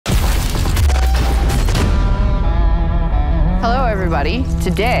everybody.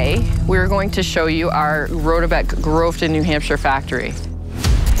 Today, we're going to show you our Rotobec Groveton, New Hampshire factory.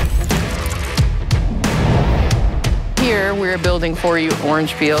 Here, we're building for you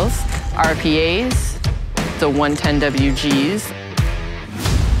orange peels, RPAs, the 110 WGs.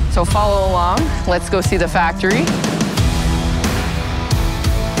 So follow along. Let's go see the factory.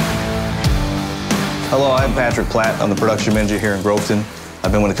 Hello, I'm Patrick Platt. I'm the production manager here in Groveton.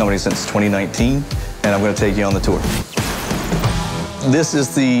 I've been with the company since 2019, and I'm going to take you on the tour. This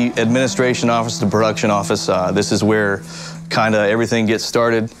is the administration office, the production office. This is where kind of everything gets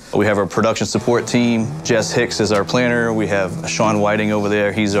started. We have our production support team. Jess Hicks is our planner. We have Sean Whiting over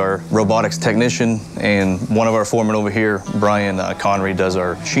there. He's our robotics technician. And one of our foremen over here, Brian Connery, does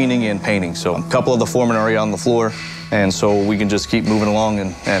our machining and painting. So a couple of the foremen are already on the floor, and so we can just keep moving along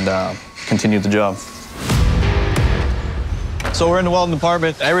and continue the job. So we're in the welding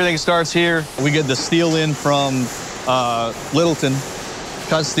department. Everything starts here. We get the steel in from Littleton,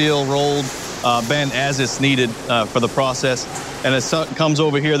 cut steel, rolled, bent as it's needed for the process. And it comes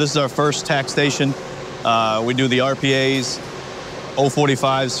over here. This is our first tack station. We do the RPAs,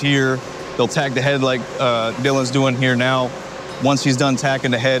 045s here. They'll tack the head like Dylan's doing here now. Once he's done tacking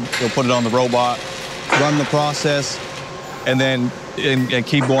the head, he'll put it on the robot, run the process, and then and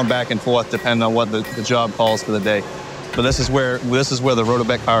keep going back and forth depending on what the job calls for the day. But this is where the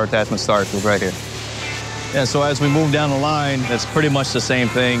Rotobec power attachment starts, right here. Yeah, so as we move down the line, it's pretty much the same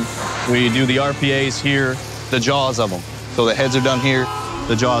thing. We do the RPAs here, the jaws of them. So the heads are done here,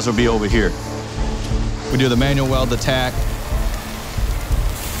 the jaws will be over here. We do the manual weld, the tack,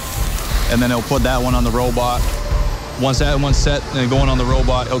 and then he'll put that one on the robot. Once that one's set and going on the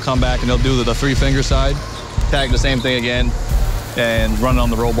robot, he'll come back and he'll do the three-finger side, tack the same thing again, and run it on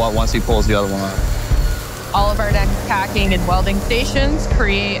the robot once he pulls the other one out. All of our next tacking and welding stations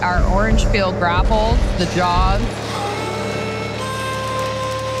create our orange peel grapples, the jaws.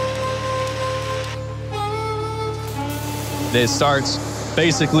 It starts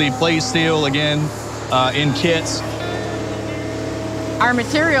basically plate steel again in kits. Our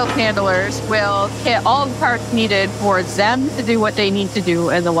materials handlers will kit all the parts needed for them to do what they need to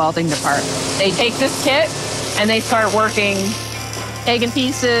do in the welding department. They take this kit and they start working, taking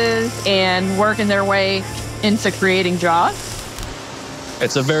pieces and working their way into creating jaws.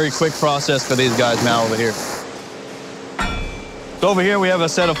 It's a very quick process for these guys now over here. So over here we have a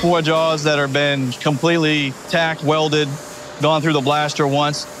set of 4 jaws that have been completely tacked, welded, gone through the blaster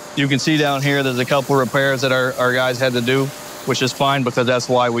once. You can see down here there's a couple of repairs that our guys had to do, which is fine because that's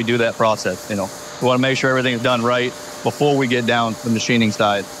why we do that process. You know, we want to make sure everything's done right before we get down to the machining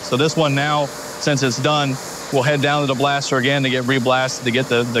side. So this one now, since it's done, we'll head down to the blaster again to get reblasted, to get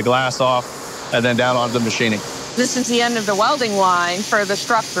the glass off, and then down onto the machining. This is the end of the welding line for the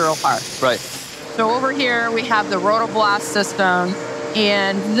structural part. Right. So over here we have the rotoblast system,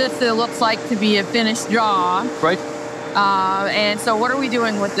 and this it looks like to be a finished jaw. Right. And so what are we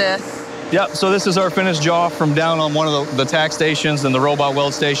doing with this? Yeah, so this is our finished jaw from down on one of the tack stations and the robot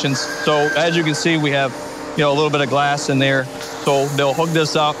weld stations. So as you can see, we have a little bit of glass in there. So they'll hook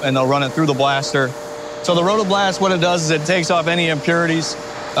this up and they'll run it through the blaster. So the rotoblast, what it does is it takes off any impurities.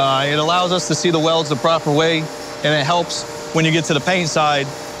 It allows us to see the welds the proper way, and it helps when you get to the paint side.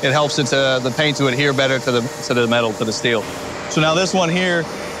 It helps the paint to adhere better to the metal, to the steel. So now this one here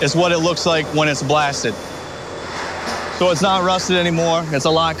is what it looks like when it's blasted. So it's not rusted anymore. It's a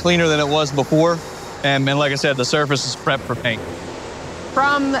lot cleaner than it was before, and like I said, the surface is prepped for paint.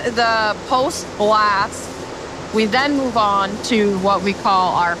 From the post-blast, we then move on to what we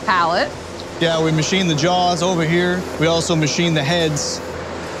call our pallet. Yeah, we machine the jaws over here. We also machine the heads.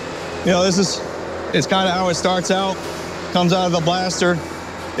 It's kind of how it starts out. Comes out of the blaster.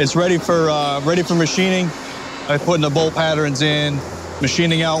 It's ready for machining. I'm putting the bolt patterns in,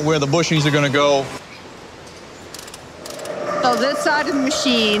 machining out where the bushings are going to go. So this side of the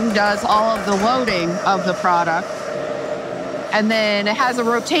machine does all of the loading of the product. And then it has a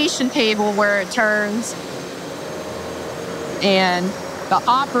rotation table where it turns. And the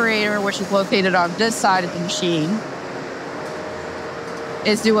operator, which is located on this side of the machine,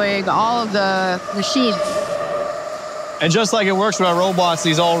 is doing all of the machining. And just like it works with our robots,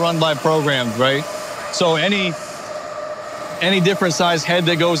 these all run by programs, right? So any different size head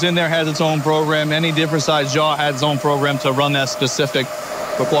that goes in there has its own program. Any different size jaw has its own program to run that specific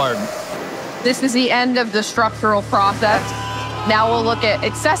requirement. This is the end of the structural process. Now we'll look at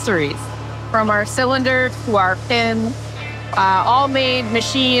accessories, from our cylinders to our pins, all made,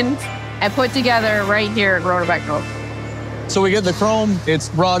 machined, and put together right here at Rotobec. So we get the chrome, it's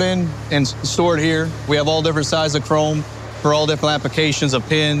brought in and stored here. We have all different sizes of chrome for all different applications of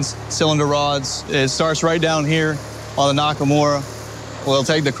pins, cylinder rods. It starts right down here. on the Nakamura. We'll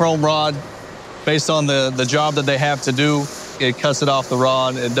take the chrome rod based on the job that they have to do. It cuts it off the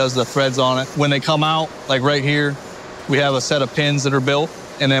rod. It does the threads on it. When they come out, like right here, we have a set of pins that are built,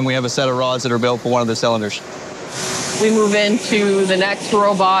 and then we have a set of rods that are built for one of the cylinders. We move into the next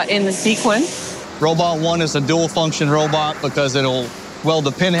robot in the sequence. Robot 1 is a dual function robot because it'll weld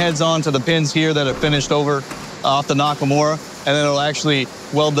the pin heads onto the pins here that are finished over off the Nakamura, and then it'll actually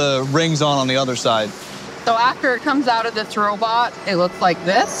weld the rings on the other side. So after it comes out of this robot, it looks like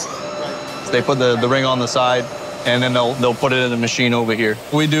this. They put the ring on the side, and then they'll put it in the machine over here.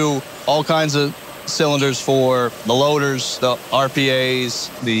 We do all kinds of cylinders for the loaders, the RPAs,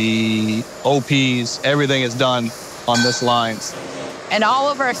 the OPs. Everything is done on this line. And all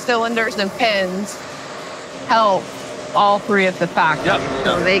of our cylinders and pins help all three of the factories. Yep.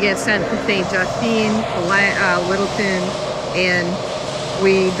 So they get sent to St. Justine, Littleton, and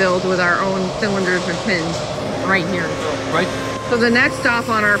we build with our own cylinders and pins right here. Right. So the next stop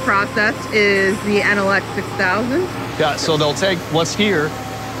on our process is the NLX 6000. Yeah, so they'll take what's here,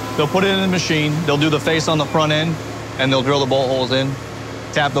 they'll put it in the machine, they'll do the face on the front end, and they'll drill the bolt holes in,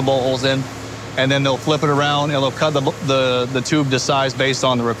 tap the bolt holes in, and then they'll flip it around, and they'll cut the tube to size based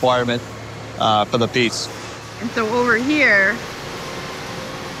on the requirement for the piece. And so over here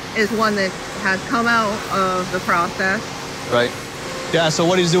is one that has come out of the process. Right. Yeah, so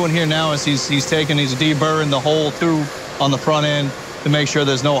what he's doing here now is he's deburring the whole tube on the front end to make sure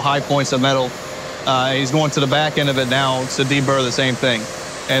there's no high points of metal. He's going to the back end of it now to deburr the same thing.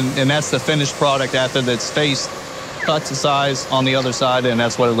 And that's the finished product after that's faced, cut to size on the other side, and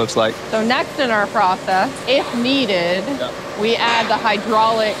that's what it looks like. So next in our process, if needed, we add the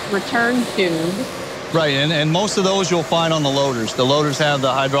hydraulic return tube. Right, and most of those you'll find on the loaders. The loaders have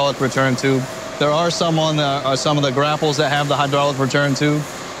the hydraulic return tube. There are some on some of the grapples that have the hydraulic return tube,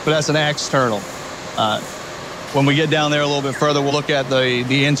 but that's an external. When we get down there a little bit further, we'll look at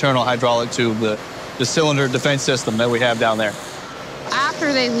the internal hydraulic tube, the cylinder defense system that we have down there.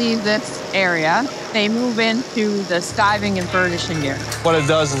 After they leave this area, they move into the stiving and burnishing area. What it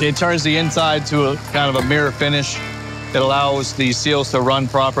does is it turns the inside to a kind of a mirror finish. It allows the seals to run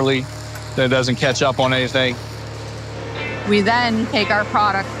properly, that it doesn't catch up on anything. We then take our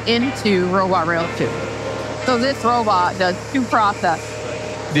product into Robot Rail 2. So this robot does two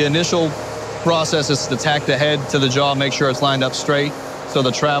processes. The initial process is to tack the head to the jaw, make sure it's lined up straight. So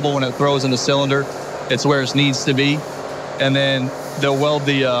the travel, when it throws in the cylinder, it's where it needs to be. And then they'll weld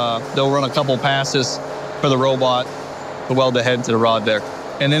they'll run a couple passes for the robot to weld the head to the rod there.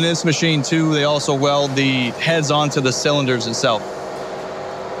 And in this machine too, they also weld the heads onto the cylinders itself.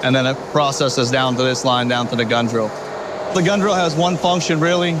 And then it processes down to this line, down to the gun drill. The gun drill has one function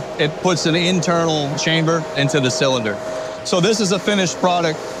really. It puts an internal chamber into the cylinder. So this is a finished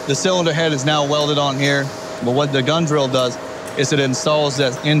product. The cylinder head is now welded on here. But what the gun drill does is it installs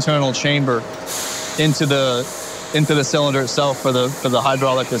that internal chamber into the cylinder itself for the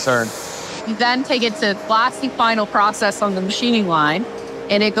hydraulic return. You then take it to last and final process on the machining line,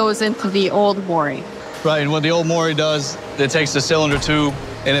 and it goes into the old Mori. Right, and what the old Mori does, it takes the cylinder tube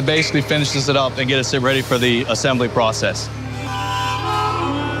and it basically finishes it up and gets it ready for the assembly process.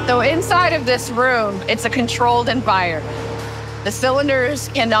 So inside of this room, it's a controlled environment. The cylinders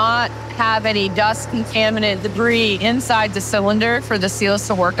cannot have any dust, contaminant, debris inside the cylinder for the seals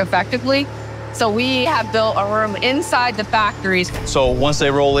to work effectively. So we have built a room inside the factories. So once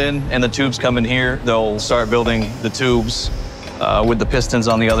they roll in and the tubes come in here, they'll start building the tubes with the pistons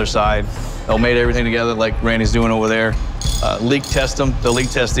on the other side. They'll mate everything together like Randy's doing over there. Leak test them. They'll leak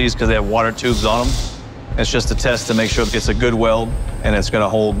test these because they have water tubes on them. It's just a test to make sure it's a good weld and it's going to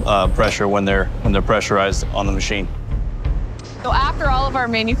hold pressure when they're pressurized on the machine. So after all of our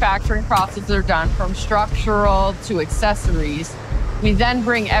manufacturing processes are done, from structural to accessories, we then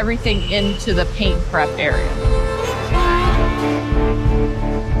bring everything into the paint prep area.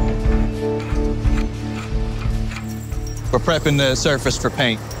 We're prepping the surface for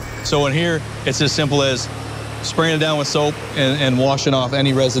paint. So in here, it's as simple as spraying it down with soap and washing off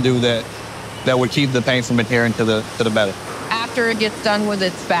any residue that would keep the paint from adhering to the metal. After it gets done with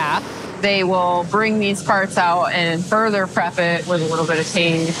its bath, they will bring these parts out and further prep it with a little bit of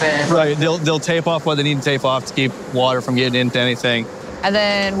tape. Right, they'll tape off what they need to tape off to keep water from getting into anything. And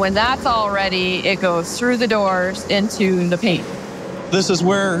then when that's all ready, it goes through the doors into the paint. This is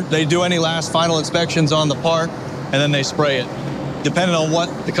where they do any last final inspections on the part, and then they spray it. Depending on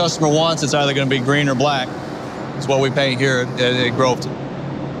what the customer wants, it's either going to be green or black. It's what we paint here at Groveton.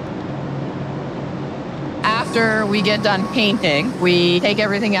 After we get done painting, we take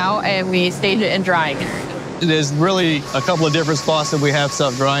everything out and we stage it in drying. there's really a couple of different spots that we have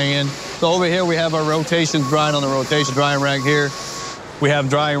stuff drying in. So over here we have our rotations drying on the rotation drying rack here. We have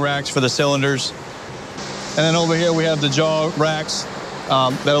drying racks for the cylinders. And then over here we have the jaw racks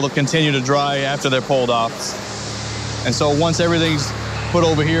that'll continue to dry after they're pulled off. And so once everything's put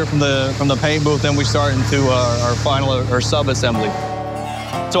over here from the paint booth, then we start into our final or sub-assembly.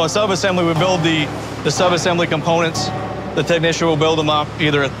 So a sub-assembly, we build the sub-assembly components. The technician will build them up,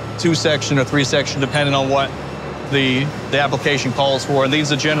 either a 2-section or 3-section, depending on what the application calls for. And these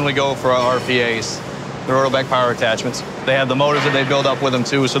generally go for our RPAs, the Rotobec power attachments. They have the motors that they build up with them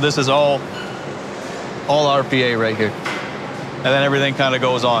too. So this is all RPA right here. And then everything kind of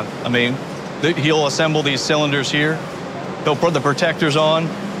goes on. I mean, he'll assemble these cylinders here. He'll put the protectors on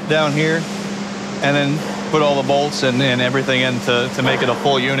down here, and then put all the bolts and everything in to make it a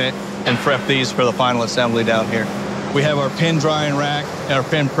full unit and prep these for the final assembly down here. We have our pin drying rack and our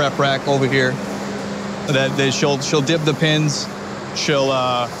pin prep rack over here. She'll dip the pins, she'll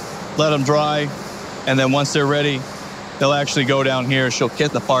let them dry, and then once they're ready, they'll actually go down here. She'll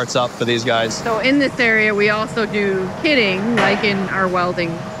kit the parts up for these guys. So in this area, we also do kitting, like in our welding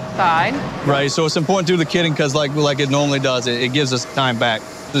side. Right, so it's important to do the kitting because like it normally does, it gives us time back.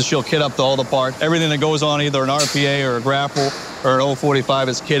 She'll kit up all the parts. Everything that goes on either an RPA or a grapple or an 045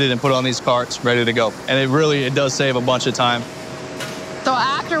 is kitted and put on these carts, ready to go. And it does save a bunch of time. So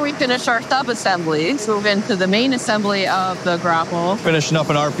after we finish our sub-assemblies, move into the main assembly of the grapple. Finishing up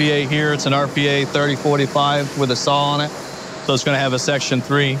an RPA here. It's an RPA 3045 with a saw on it. So it's going to have a section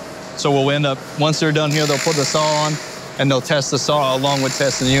 3. So we'll end up, once they're done here, they'll put the saw on and they'll test the saw along with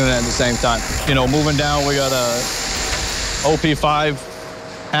testing the unit at the same time. You know, moving down, we got a OP5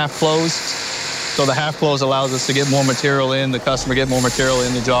 half closed. So the half close allows us to get more material in, the customer get more material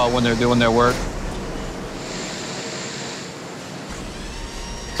in the jaw when they're doing their work.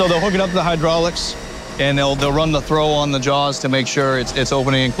 So they'll hook it up to the hydraulics, and they'll run the throw on the jaws to make sure it's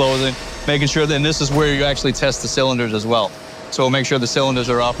opening and closing, making sure that, and this is where you actually test the cylinders as well. So we'll make sure the cylinders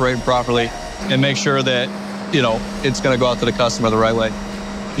are operating properly and make sure that, you know, it's gonna go out to the customer the right way.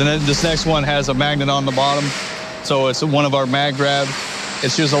 Then this next one has a magnet on the bottom. So it's one of our mag grabs.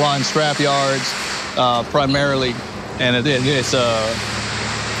 It's used a lot in scrap yards, primarily, and it's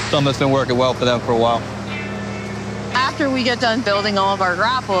something that's been working well for them for a while. After we get done building all of our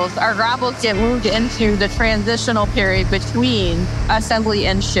grapples get moved into the transitional period between assembly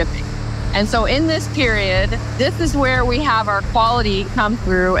and shipping. And so in this period, this is where we have our quality come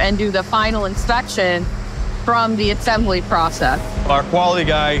through and do the final inspection from the assembly process. Our quality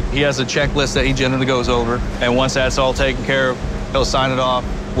guy, he has a checklist that he generally goes over, and once that's all taken care of, he'll sign it off,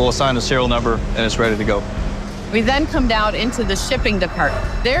 we'll assign the serial number, and it's ready to go. We then come down into the shipping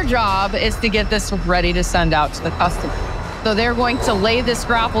department. Their job is to get this ready to send out to the customer. So they're going to lay this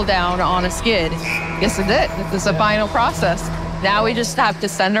grapple down on a skid. This is it. This is the final process. Now we just have to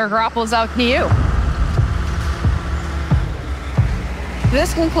send our grapples out to you.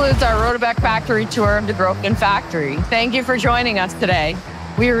 This concludes our Rotobec factory tour of the Groveton factory. Thank you for joining us today.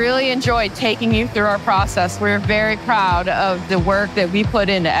 We really enjoyed taking you through our process. We're very proud of the work that we put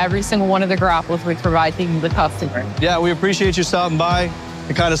into every single one of the grapples we provide to the customer. Yeah, we appreciate you stopping by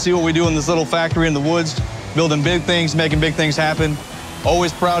to kind of see what we do in this little factory in the woods, building big things, making big things happen.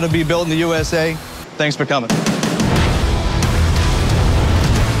 Always proud to be built in the USA. Thanks for coming.